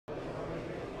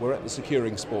We're at the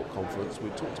Securing Sport conference.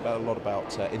 We've talked a lot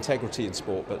about integrity in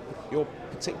sport, but your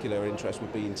particular interest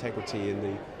would be integrity in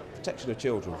the protection of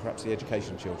children, perhaps the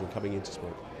education of children coming into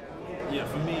sport. Yeah,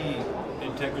 for me,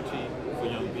 integrity for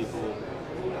young people,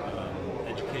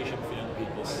 education for young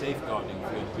people, safeguarding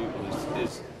for young people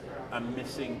is a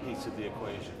missing piece of the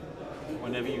equation.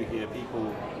 Whenever you hear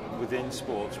people within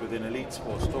sports, within elite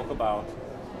sports, talk about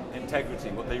integrity,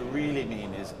 what they really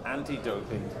mean is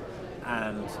anti-doping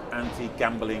and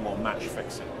anti-gambling or match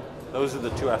fixing. Those are the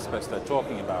two aspects they're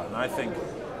talking about, and I think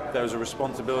there's a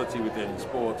responsibility within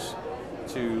sports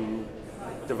to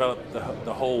develop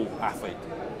the whole athlete.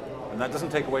 And that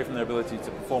doesn't take away from their ability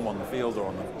to perform on the field or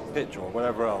on the pitch or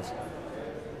whatever else.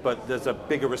 But there's a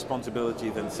bigger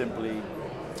responsibility than simply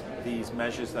these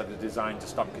measures that are designed to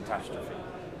stop catastrophe.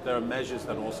 There are measures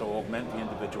that also augment the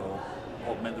individual,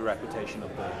 augment the reputation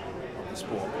of the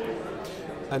sport.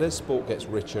 And as sport gets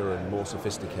richer and more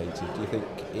sophisticated, do you think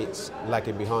it's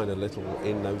lagging behind a little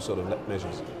in those sort of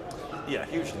measures? Yeah,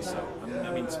 hugely so.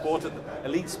 I mean,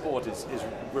 elite sport is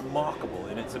remarkable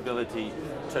in its ability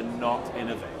to not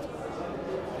innovate.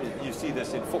 You see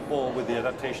this in football with the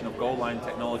adaptation of goal line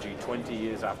technology 20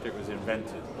 years after it was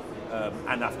invented,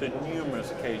 and after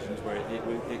numerous occasions where it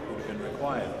would have been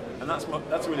required. And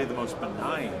that's really the most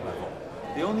benign level.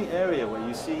 The only area where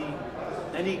you see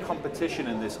any competition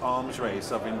in this arms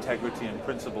race of integrity and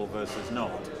principle versus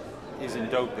not is in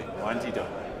doping or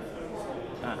anti-doping.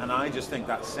 And I just think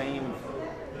that same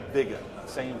vigor, that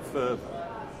same fervor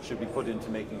should be put into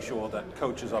making sure that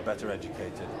coaches are better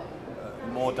educated,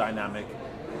 more dynamic,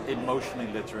 emotionally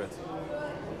literate,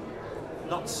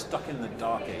 not stuck in the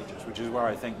dark ages, which is where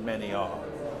I think many are,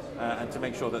 and to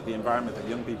make sure that the environment that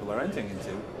young people are entering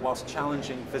into, whilst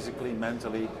challenging physically,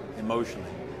 mentally,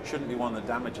 emotionally, shouldn't be one that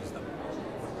damages them.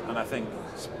 And I think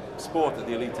sport at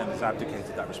the elite end has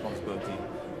abdicated that responsibility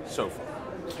so far.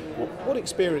 What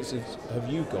experiences have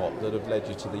you got that have led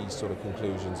you to these sort of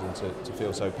conclusions and to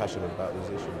feel so passionate about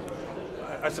these issues?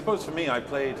 I suppose for me, I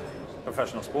played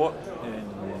professional sport in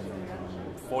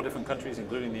 4 different countries,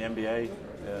 including the NBA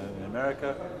in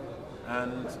America,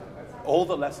 and all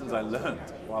the lessons I learned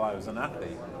while I was an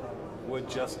athlete were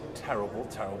just terrible,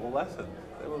 terrible lessons.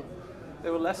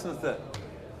 They were lessons that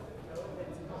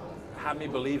had me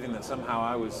believing that somehow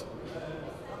I was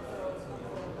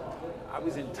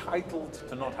entitled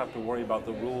to not have to worry about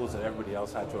the rules that everybody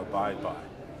else had to abide by,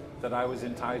 that I was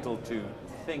entitled to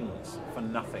things for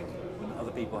nothing when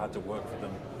other people had to work for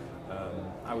them.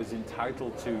 I was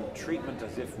entitled to treatment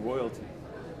as if royalty,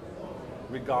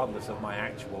 regardless of my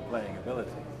actual playing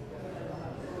ability.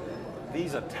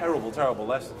 These are terrible, terrible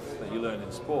lessons that you learn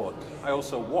in sport. I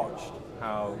also watched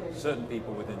how certain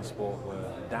people within sport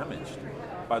were damaged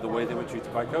by the way they were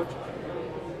treated by coaches.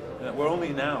 We're only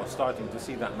now starting to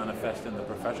see that manifest in the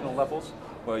professional levels,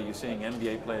 where you're seeing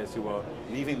NBA players who are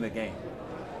leaving the game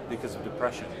because of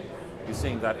depression. You're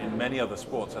seeing that in many other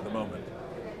sports at the moment.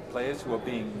 Players who are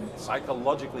being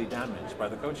psychologically damaged by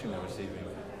the coaching they're receiving.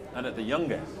 And at the young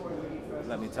end,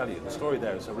 let me tell you, the story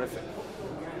there is horrific.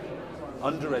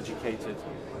 Undereducated,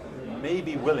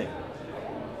 maybe willing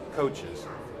coaches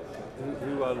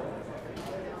who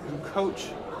coach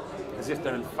as if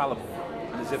they're infallible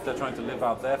and as if they're trying to live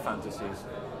out their fantasies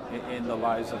in the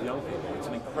lives of young people. It's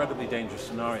an incredibly dangerous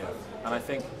scenario, and I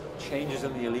think changes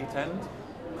in the elite end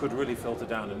could really filter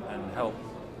down and help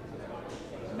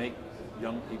make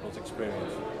young people's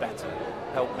experience better,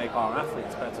 help make our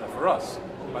athletes better for us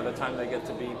by the time they get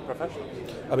to be professionals.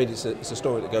 I mean, it's a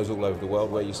story that goes all over the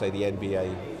world, where you say the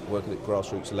NBA working at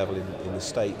grassroots level in the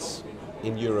States.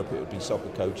 In Europe, it would be soccer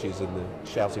coaches and the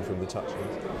shouting from the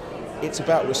touchlines. It's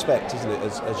about respect, isn't it?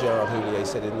 As Gerard Houllier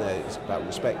said in there, it's about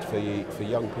respect for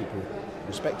young people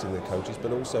respecting their coaches,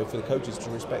 but also for the coaches to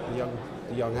respect the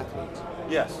young athletes.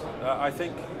 Yes, I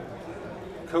think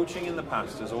coaching in the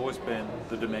past has always been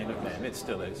the domain of men. It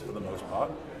still is, for the most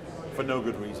part, for no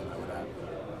good reason, I would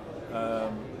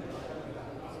add.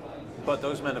 But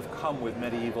those men have come with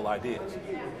medieval ideas.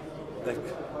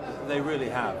 They really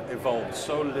have evolved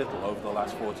so little over the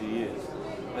last 40 years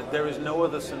that there is no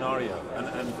other scenario.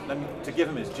 And to give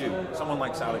him his due, someone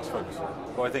like Alex Ferguson,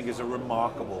 who I think is a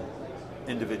remarkable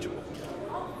individual.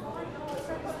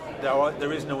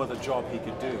 There is no other job he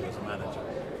could do as a manager.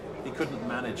 He couldn't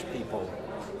manage people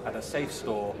at a safe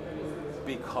store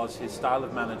because his style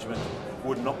of management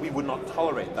we would not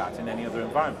tolerate that in any other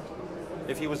environment.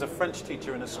 If he was a French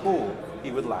teacher in a school, he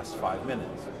would last 5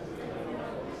 minutes.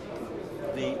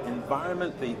 The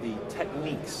environment, the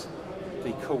techniques,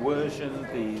 the coercion,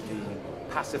 the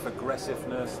passive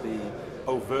aggressiveness, the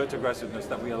overt aggressiveness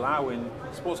that we allow in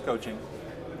sports coaching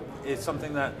is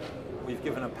something that we've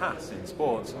given a pass in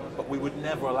sports, but we would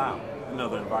never allow in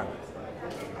another environment.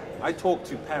 I talk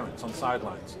to parents on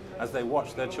sidelines as they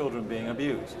watch their children being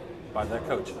abused by their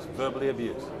coaches, verbally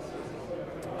abused.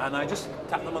 And I just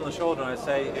tap them on the shoulder and I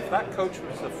say, if that coach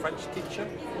was a French teacher,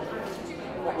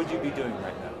 what would you be doing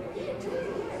right now?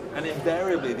 And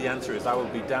invariably the answer is I will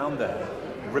be down there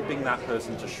ripping that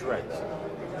person to shreds.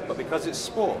 But because it's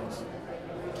sports,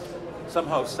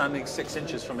 somehow standing 6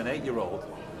 inches from an 8-year-old,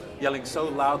 yelling so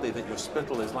loudly that your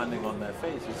spittle is landing on their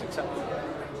face is acceptable.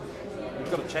 You've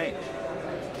got to change.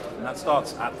 And that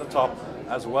starts at the top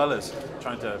as well as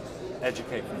trying to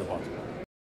educate from the bottom.